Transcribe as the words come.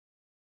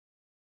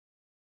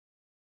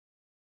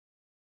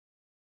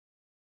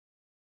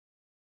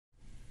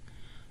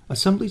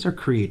Assemblies are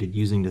created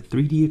using the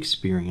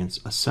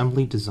 3DEXPERIENCE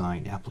assembly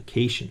design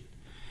application.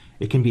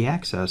 It can be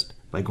accessed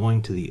by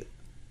going to the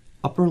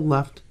upper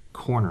left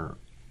corner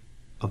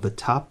of the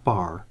top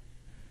bar,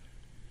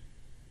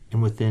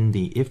 and within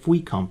the If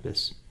We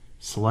compass,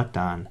 select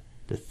on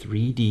the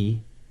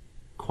 3D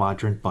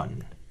quadrant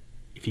button.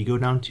 If you go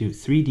down to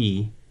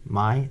 3D,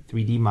 My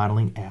 3D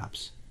Modeling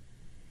Apps,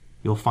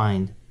 you'll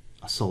find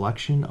a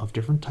selection of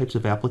different types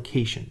of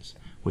applications.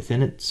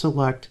 Within it,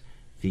 select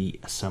the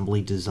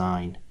Assembly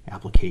Design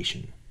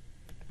application.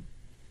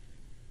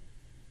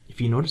 If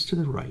you notice to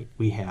the right,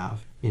 we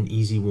have an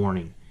easy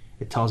warning.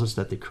 It tells us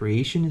that the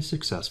creation is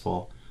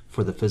successful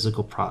for the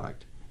physical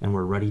product and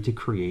we're ready to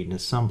create an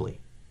assembly.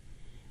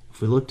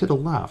 If we look to the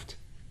left,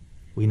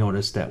 we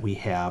notice that we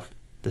have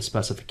the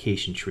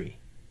specification tree.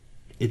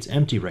 It's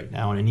empty right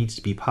now and it needs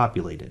to be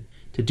populated.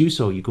 To do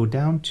so, you go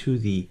down to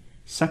the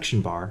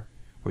section bar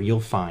where you'll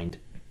find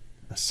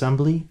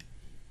Assembly,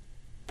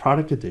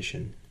 Product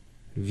Edition,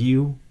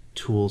 View,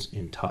 Tools,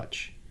 and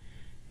Touch.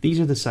 These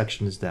are the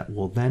sections that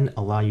will then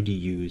allow you to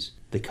use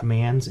the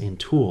commands and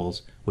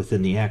tools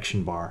within the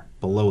action bar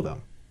below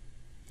them.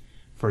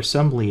 For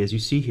assembly, as you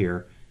see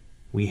here,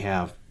 we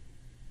have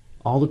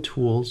all the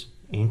tools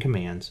and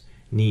commands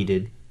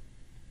needed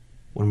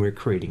when we're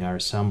creating our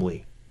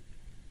assembly.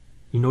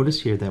 You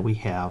notice here that we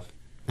have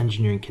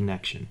engineering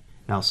connection.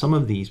 Now some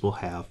of these will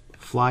have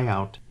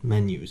flyout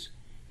menus.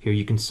 Here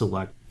you can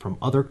select from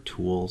other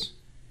tools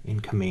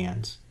and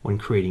commands when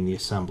creating the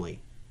assembly.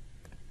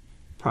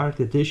 Product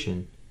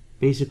Edition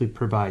basically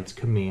provides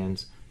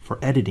commands for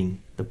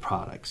editing the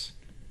products.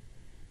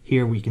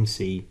 Here we can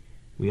see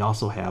we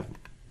also have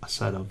a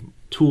set of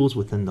tools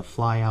within the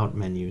flyout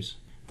menus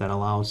that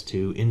allows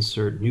to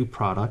insert new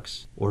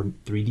products or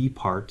 3D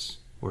parts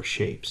or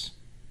shapes.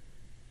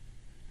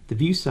 The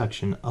View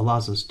section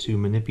allows us to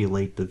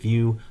manipulate the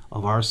view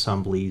of our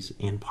assemblies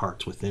and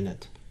parts within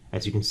it.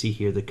 As you can see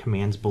here, the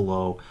commands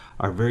below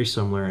are very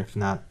similar, if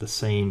not the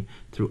same,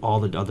 through all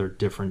the other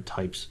different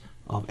types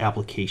of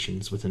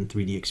applications within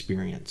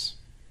 3DEXPERIENCE.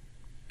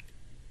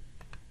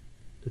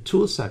 The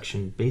Tools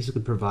section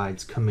basically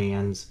provides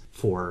commands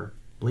for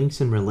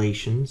links and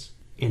relations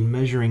in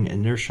measuring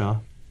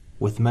inertia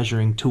with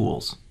measuring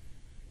tools.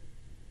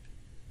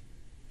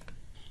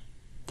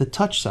 The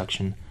Touch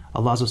section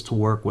allows us to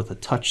work with a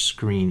touch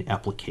screen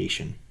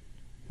application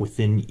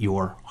within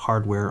your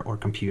hardware or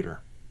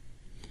computer.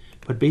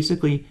 But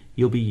basically,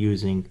 you'll be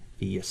using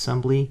the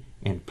Assembly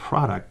and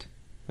Product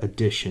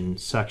Edition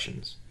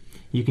sections.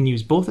 You can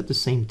use both at the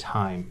same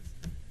time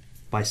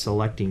by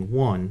selecting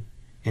one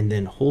and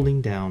then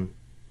holding down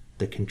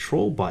the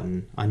Control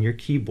button on your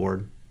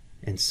keyboard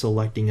and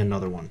selecting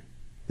another one.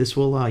 This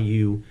will allow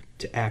you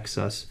to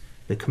access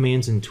the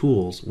commands and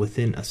tools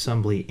within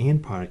Assembly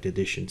and Product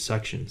Edition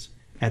sections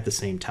at the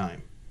same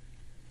time.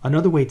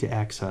 Another way to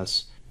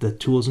access the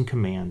tools and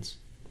commands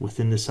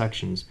within the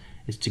sections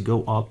is to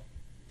go up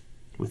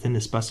within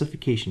the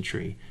specification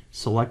tree,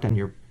 select on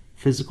your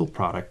physical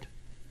product,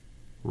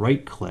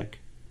 right click,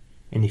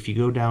 and if you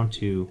go down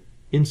to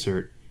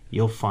Insert,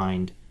 you'll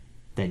find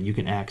that you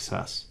can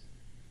access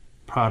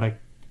Product,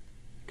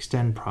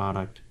 Extend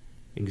Product,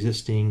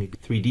 Existing,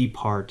 3D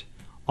Part.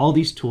 All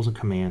these tools and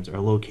commands are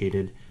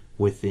located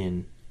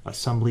within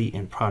Assembly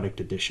and Product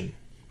Edition.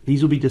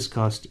 These will be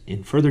discussed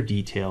in further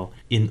detail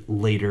in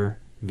later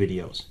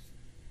videos.